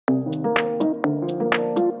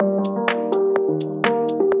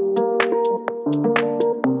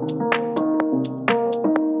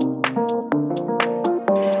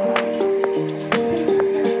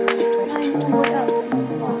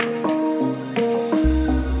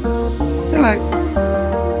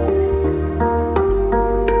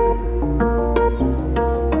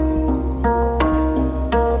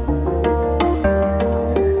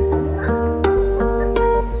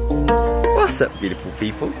What's up, beautiful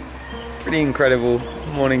people? Pretty incredible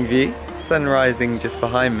morning view. Sun rising just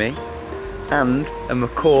behind me, and a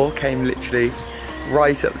macaw came literally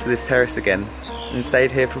right up to this terrace again and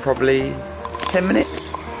stayed here for probably 10 minutes.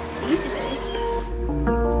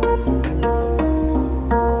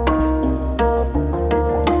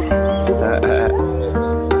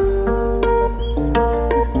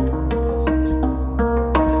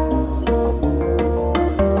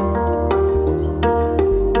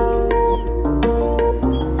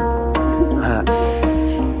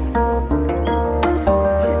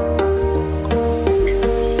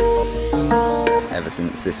 Ever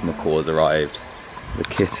since this macaw's arrived, the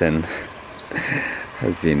kitten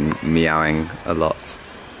has been meowing a lot.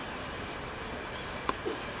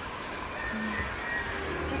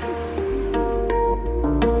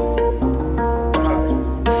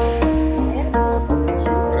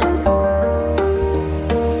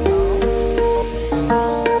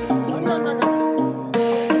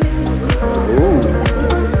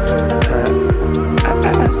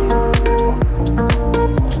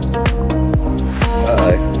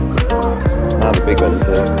 Big one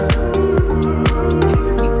too.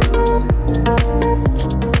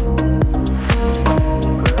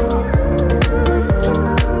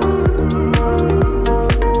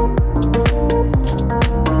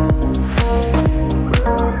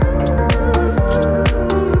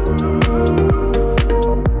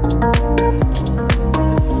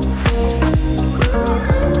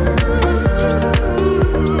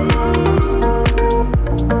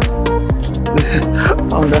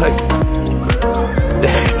 Oh no.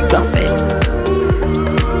 Stop it.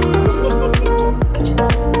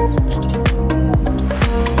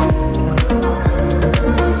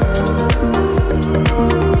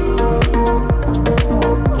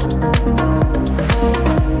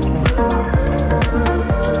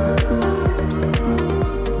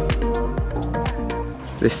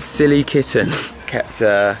 This silly kitten kept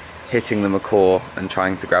hitting the macaw and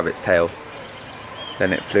trying to grab its tail.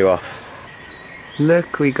 Then it flew off.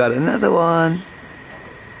 Look, we got another one.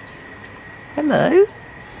 Hello.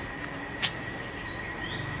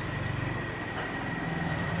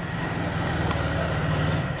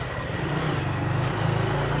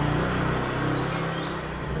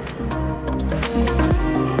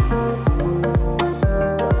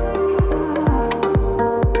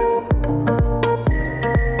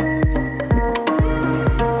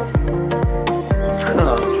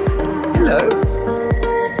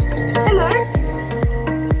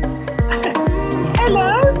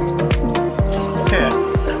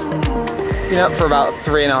 Been up for about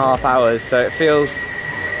 3.5 hours, so it feels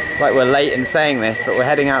like we're late in saying this, but we're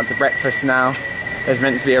heading out to breakfast now. There's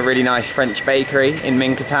meant to be a really nice French bakery in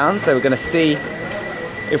Minca town, so we're going to see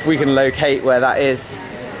if we can locate where that is.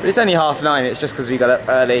 But it's only 9:30, it's just because we got up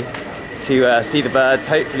early to see the birds,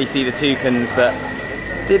 hopefully see the toucans, but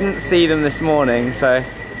didn't see them this morning, so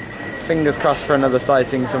fingers crossed for another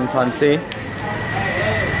sighting sometime soon.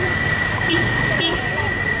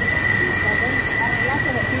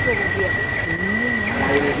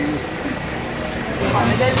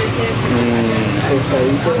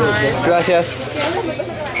 Gracias.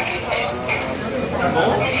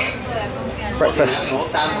 Breakfast.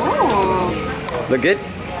 Oh. Look good?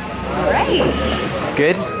 Great.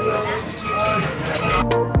 Good?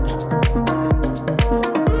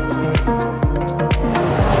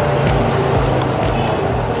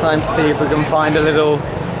 Time to see if we can find a little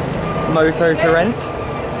moto to rent.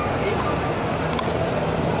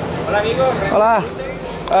 Hola.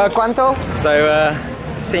 ¿Cuánto? So,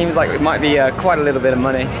 seems like it might be quite a little bit of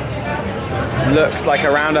money. Looks like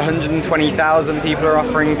around 120,000 people are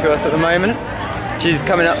offering to us at the moment. She's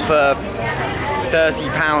coming up for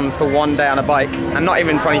 £30 for one day on a bike, and not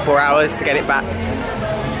even 24 hours to get it back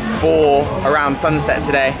for around sunset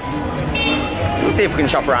today. So we'll see if we can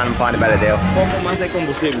shop around and find a better deal.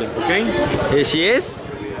 Here she is.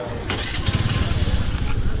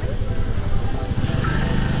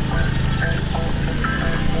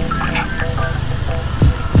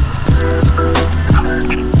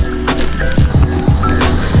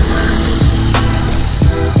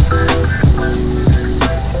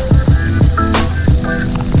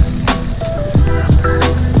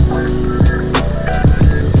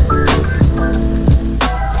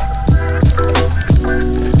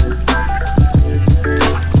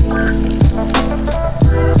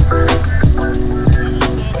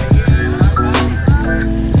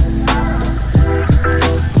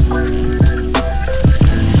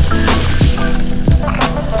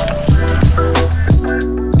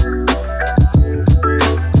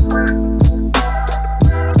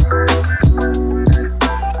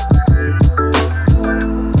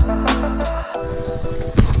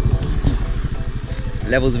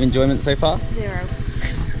 Levels of enjoyment so far? 0.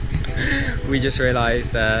 We just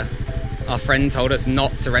realised our friend told us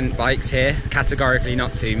not to rent bikes here, categorically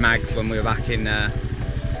not to, Mags, when we were back in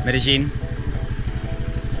Medellin.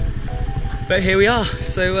 But here we are,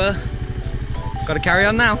 so got to carry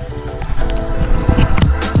on now.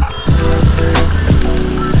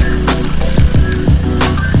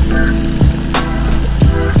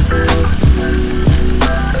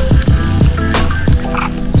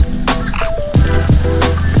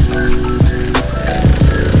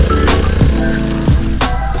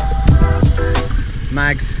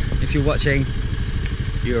 Mags, if you're watching,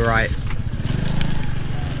 you were right.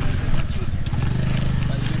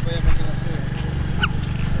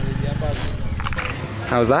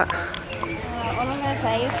 How was that? All I'm going to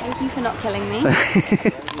say is thank you for not killing me.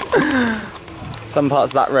 Some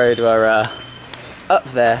parts of that road were up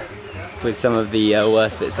there with some of the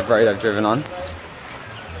worst bits of road I've driven on.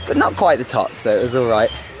 But not quite the top, so it was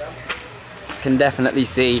alright. Can definitely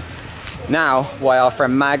see now why our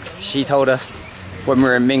friend Mags, she told us when we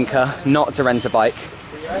were in Minca not to rent a bike.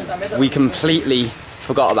 We completely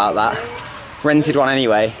forgot about that. Rented one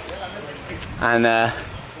anyway. And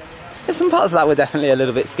there's some parts of that were definitely a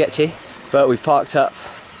little bit sketchy. But we've parked up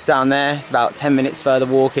down there. It's about 10 minutes further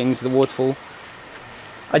walking to the waterfall.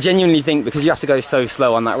 I genuinely think because you have to go so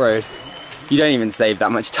slow on that road, you don't even save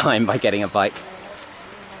that much time by getting a bike.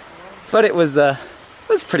 But it was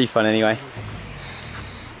pretty fun anyway.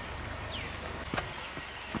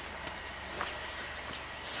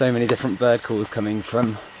 So many different bird calls coming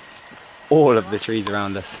from all of the trees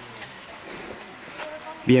around us.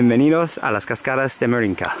 Bienvenidos a las cascadas de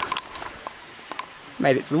Marinka.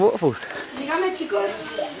 Made it to the waterfalls.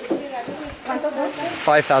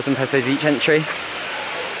 5,000 pesos each entry,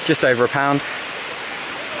 just over £1,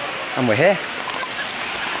 and we're here.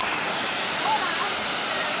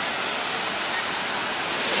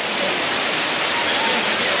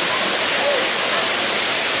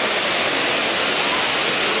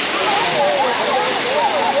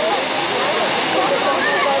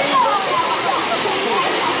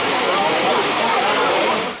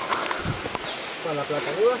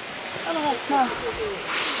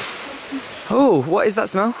 Oh, what is that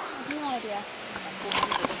smell? I have no idea.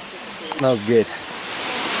 Smells good.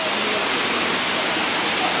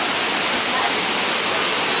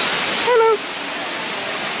 Hello.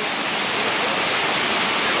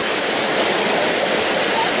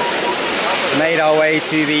 Made our way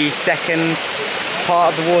to the second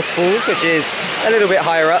part of the waterfalls, which is a little bit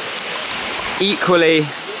higher up. Equally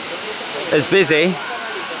as busy,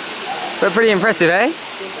 but pretty impressive, eh?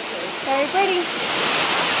 Very pretty.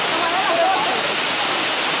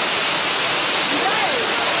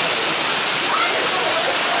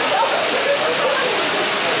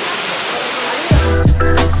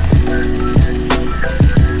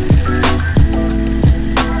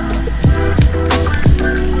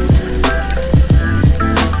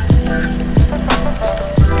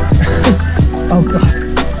 Oh God.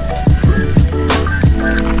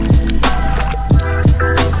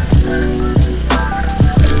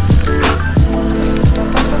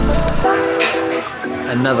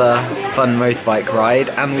 Another fun motorbike ride,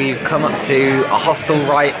 and we've come up to a hostel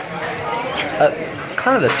right at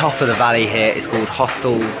kind of the top of the valley here. It's called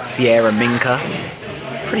Hostal Sierra Nevada.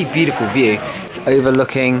 Pretty beautiful view. It's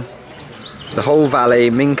overlooking the whole valley.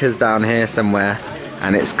 Minca's down here somewhere,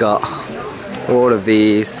 and it's got all of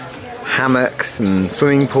these hammocks and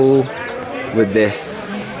swimming pool with this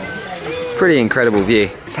pretty incredible view.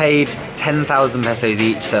 Paid 10,000 pesos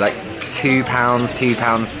each, so like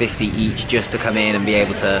 £2.50 each just to come in and be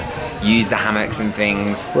able to use the hammocks and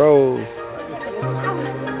things. Roll.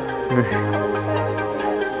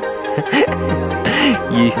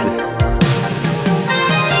 Useless.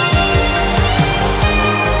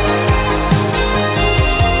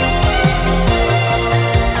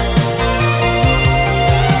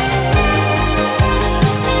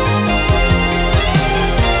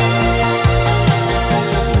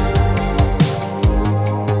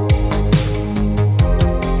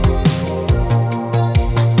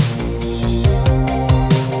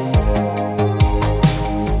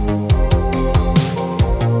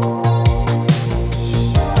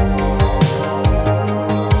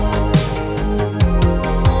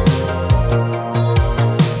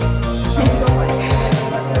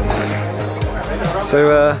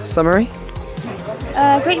 So, summary?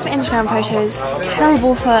 Great for Instagram photos,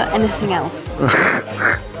 terrible for anything else.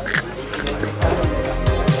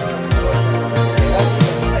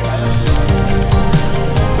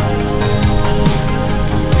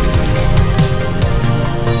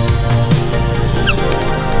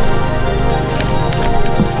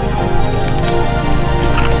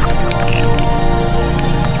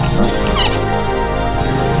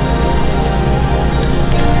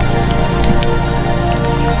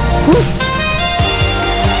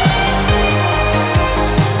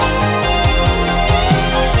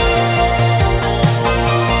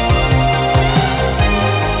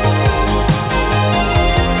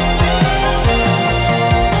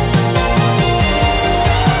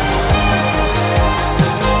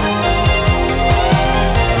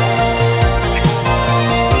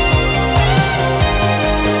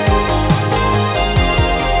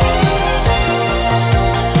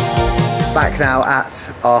 back now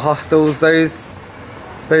at our hostels. Those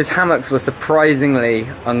hammocks were surprisingly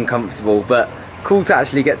uncomfortable, but cool to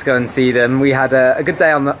actually get to go and see them. We had a good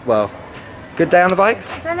day on the, good day on the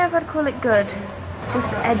bikes? I don't know if I'd call it good.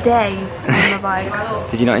 Just a day on the bikes.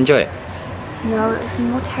 Did you not enjoy it? No, it was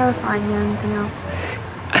more terrifying than anything else.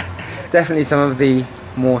 Definitely some of the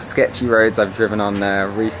more sketchy roads I've driven on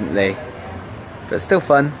recently, but still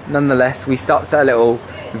fun nonetheless. We stopped at a little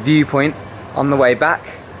viewpoint on the way back,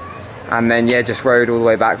 and then yeah, just rode all the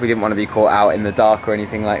way back. We didn't want to be caught out in the dark or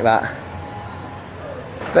anything like that.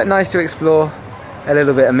 But nice to explore a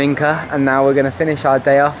little bit of Minca, and now we're going to finish our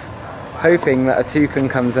day off hoping that a toucan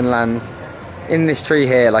comes and lands in this tree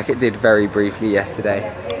here like it did very briefly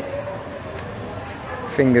yesterday.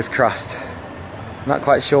 Fingers crossed. Not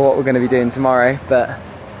quite sure what we're going to be doing tomorrow, but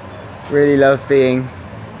really love being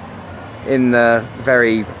in the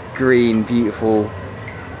very green, beautiful,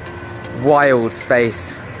 wild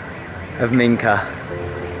space of Minca.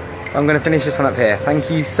 I'm going to finish this one up here.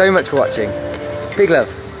 Thank you so much for watching. Big love.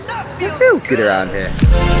 It feels good around here.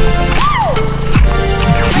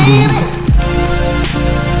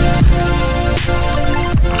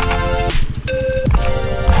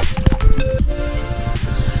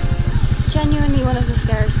 Genuinely one of the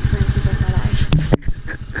scariest experiences of my life.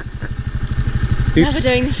 Never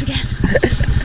doing this again.